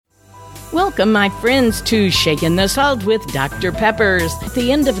Welcome, my friends, to Shakin' the Salt with Dr. Peppers. At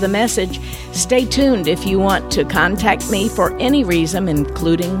the end of the message, stay tuned if you want to contact me for any reason,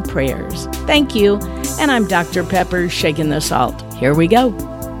 including prayers. Thank you, and I'm Dr. Peppers, Shakin' the Salt. Here we go.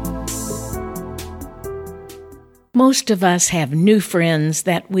 Most of us have new friends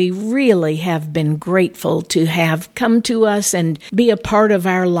that we really have been grateful to have come to us and be a part of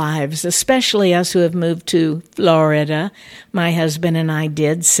our lives, especially us who have moved to Florida. My husband and I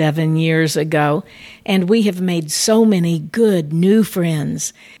did 7 years ago, and we have made so many good new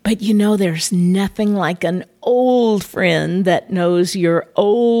friends. But you know, there's nothing like an old friend that knows your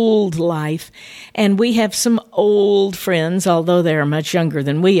old life. And we have some old friends, although they're much younger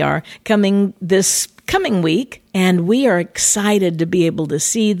than we are, coming this coming week, and we are excited to be able to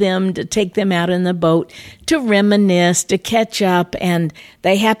see them, to take them out in the boat, to reminisce, to catch up, and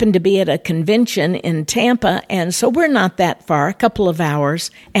they happen to be at a convention in Tampa, and so we're not that far, a couple of hours,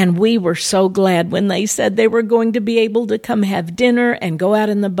 and we were so glad when they said they were going to be able to come have dinner and go out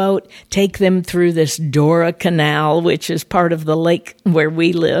in the boat, take them through this Dora Canal, which is part of the lake where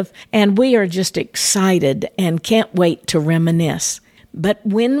we live, and we are just excited and can't wait to reminisce. But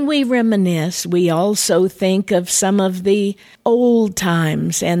when we reminisce, we also think of some of the old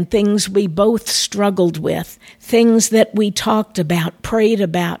times and things we both struggled with, things that we talked about, prayed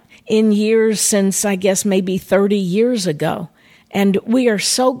about in years since, I guess, maybe 30 years ago. And we are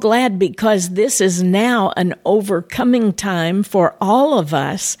so glad because this is now an overcoming time for all of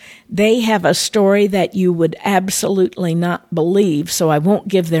us. They have a story that you would absolutely not believe, so I won't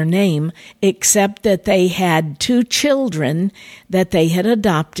give their name, except that they had 2 children that they had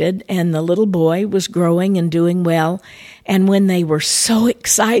adopted, and the little boy was growing and doing well. And when they were so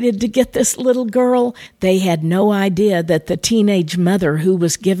excited to get this little girl, they had no idea that the teenage mother who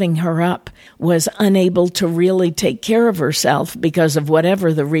was giving her up was unable to really take care of herself because of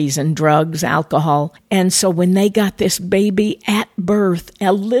whatever the reason, drugs, alcohol. And so when they got this baby at birth,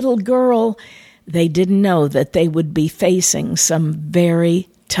 a little girl, they didn't know that they would be facing some very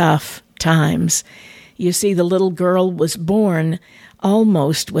tough times. You see, the little girl was born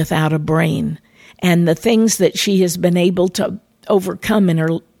almost without a brain. And the things that she has been able to overcome in her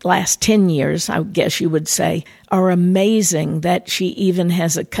last 10 years, I guess you would say, are amazing, that she even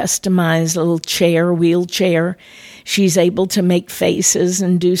has a customized little wheelchair. She's able to make faces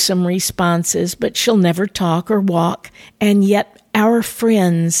and do some responses, but she'll never talk or walk. And yet our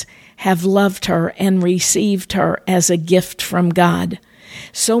friends have loved her and received her as a gift from God.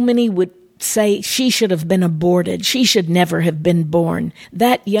 So many would say she should have been aborted. She should never have been born.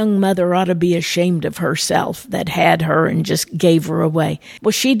 That young mother ought to be ashamed of herself that had her and just gave her away.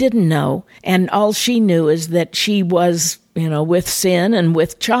 Well, she didn't know, and all she knew is that she was, with sin and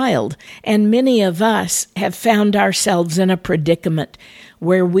with child. And many of us have found ourselves in a predicament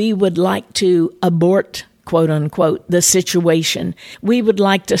where we would like to abort, quote unquote, the situation. We would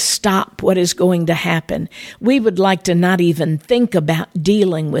like to stop what is going to happen. We would like to not even think about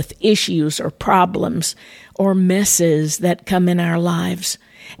dealing with issues or problems or messes that come in our lives.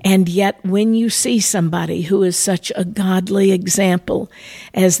 And yet when you see somebody who is such a godly example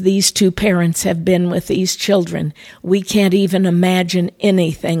as these 2 parents have been with these children, we can't even imagine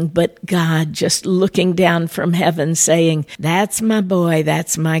anything but God just looking down from heaven saying, "That's my boy,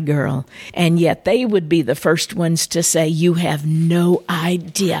 that's my girl." And yet they would be the first ones to say, "You have no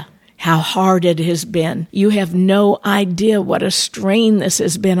idea how hard it has been. You have no idea what a strain this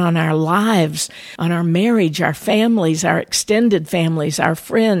has been on our lives, on our marriage, our families, our extended families, our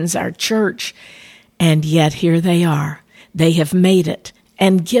friends, our church." And yet here they are. They have made it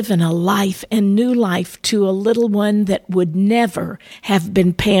and given a life and new life to a little one that would never have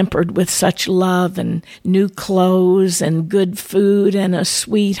been pampered with such love and new clothes and good food and a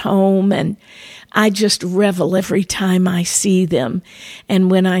sweet home. And I just revel every time I see them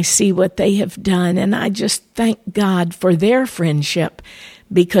and when I see what they have done. And I just thank God for their friendship,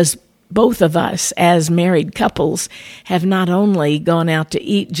 because both of us as married couples have not only gone out to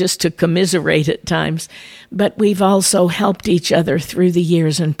eat just to commiserate at times, but we've also helped each other through the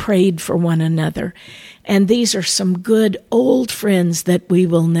years and prayed for one another. And these are some good old friends that we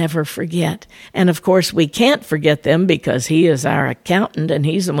will never forget. And of course, we can't forget them because he is our accountant and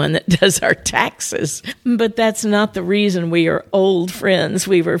he's the one that does our taxes. But that's not the reason we are old friends.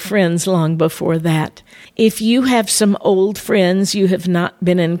 We were friends long before that. If you have some old friends you have not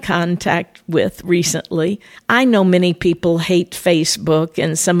been in contact with recently, I know many people hate Facebook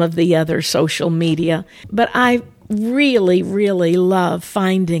and some of the other social media, but I really, really love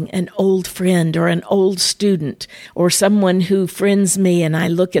finding an old friend or an old student or someone who friends me, and I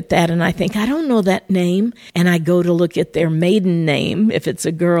look at that and I think, I don't know that name. And I go to look at their maiden name, if it's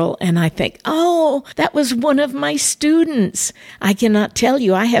a girl, and I think, oh, that was one of my students. I cannot tell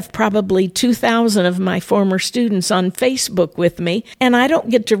you, I have probably 2,000 of my former students on Facebook with me, and I don't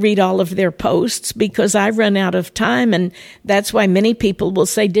get to read all of their posts because I run out of time, and that's why many people will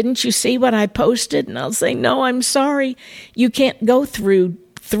say, didn't you see what I posted? And I'll say, no, I'm sorry. You can't go through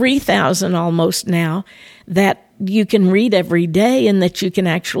 3,000 almost now that you can read every day and that you can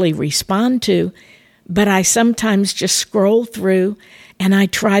actually respond to. But I sometimes just scroll through and I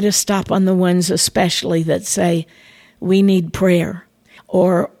try to stop on the ones especially that say, we need prayer,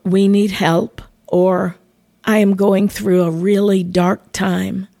 or we need help, or I am going through a really dark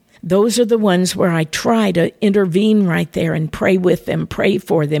time. Those are the ones where I try to intervene right there and pray with them, pray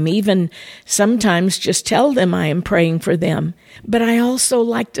for them, even sometimes just tell them I am praying for them. But I also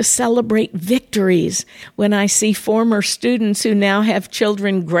like to celebrate victories when I see former students who now have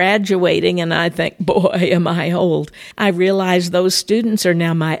children graduating, and I think, boy, am I old. I realize those students are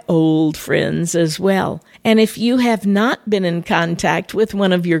now my old friends as well. And if you have not been in contact with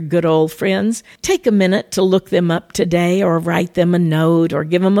one of your good old friends, take a minute to look them up today, or write them a note, or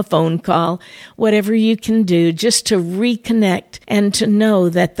give them a phone call, whatever you can do just to reconnect and to know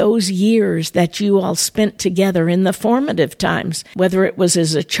that those years that you all spent together in the formative times, whether it was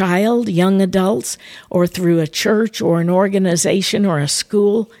as a child, young adults, or through a church or an organization or a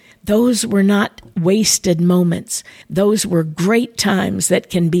school, those were not wasted moments. Those were great times that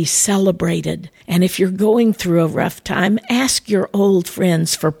can be celebrated. And if you're going through a rough time, ask your old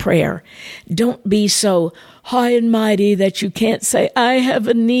friends for prayer. Don't be so high and mighty that you can't say, I have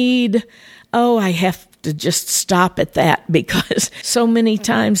a need. Oh, I have to just stop at that, because so many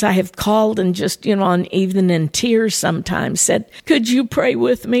times I have called and just, even in tears sometimes said, could you pray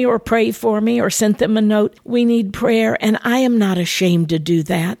with me or pray for me, or sent them a note? We need prayer. And I am not ashamed to do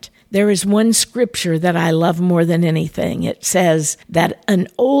that. There is one scripture that I love more than anything. It says that an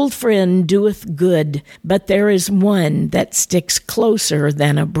old friend doeth good, but there is one that sticks closer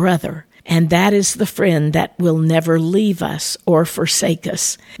than a brother. And that is the friend that will never leave us or forsake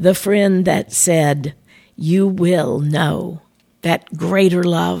us. The friend that said, you will know that greater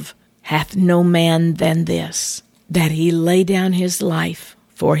love hath no man than this, that he lay down his life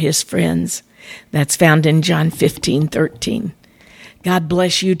for his friends. That's found in John 15:13. God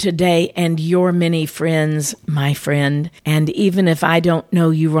bless you today and your many friends, my friend. And even if I don't know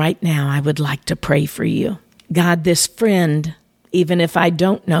you right now, I would like to pray for you. God, this friend, even if I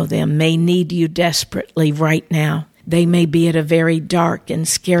don't know them, may need you desperately right now. They may be at a very dark and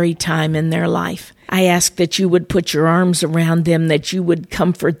scary time in their life. I ask that you would put your arms around them, that you would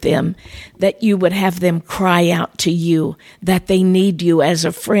comfort them, that you would have them cry out to you, that they need you as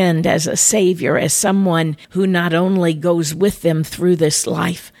a friend, as a savior, as someone who not only goes with them through this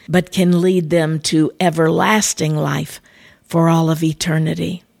life, but can lead them to everlasting life for all of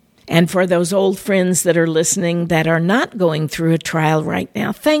eternity. And for those old friends that are listening that are not going through a trial right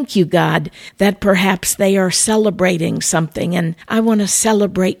now, thank you, God, that perhaps they are celebrating something, and I want to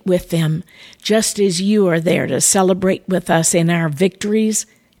celebrate with them, just as you are there to celebrate with us in our victories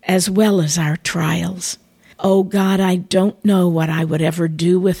as well as our trials. Oh, God, I don't know what I would ever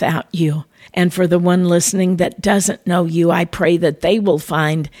do without you. And for the one listening that doesn't know you, I pray that they will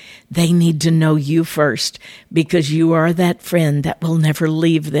find they need to know you first, because you are that friend that will never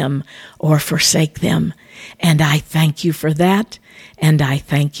leave them or forsake them. And I thank you for that, and I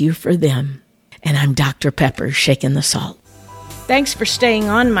thank you for them. And I'm Dr. Pepper, shaking the salt. Thanks for staying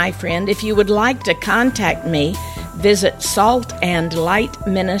on, my friend. If you would like to contact me, visit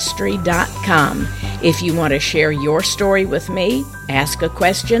saltandlightministry.com. If you want to share your story with me, ask a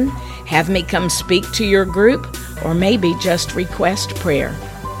question, have me come speak to your group, or maybe just request prayer.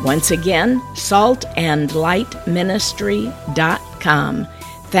 Once again, saltandlightministry.com.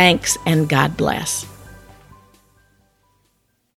 Thanks, and God bless.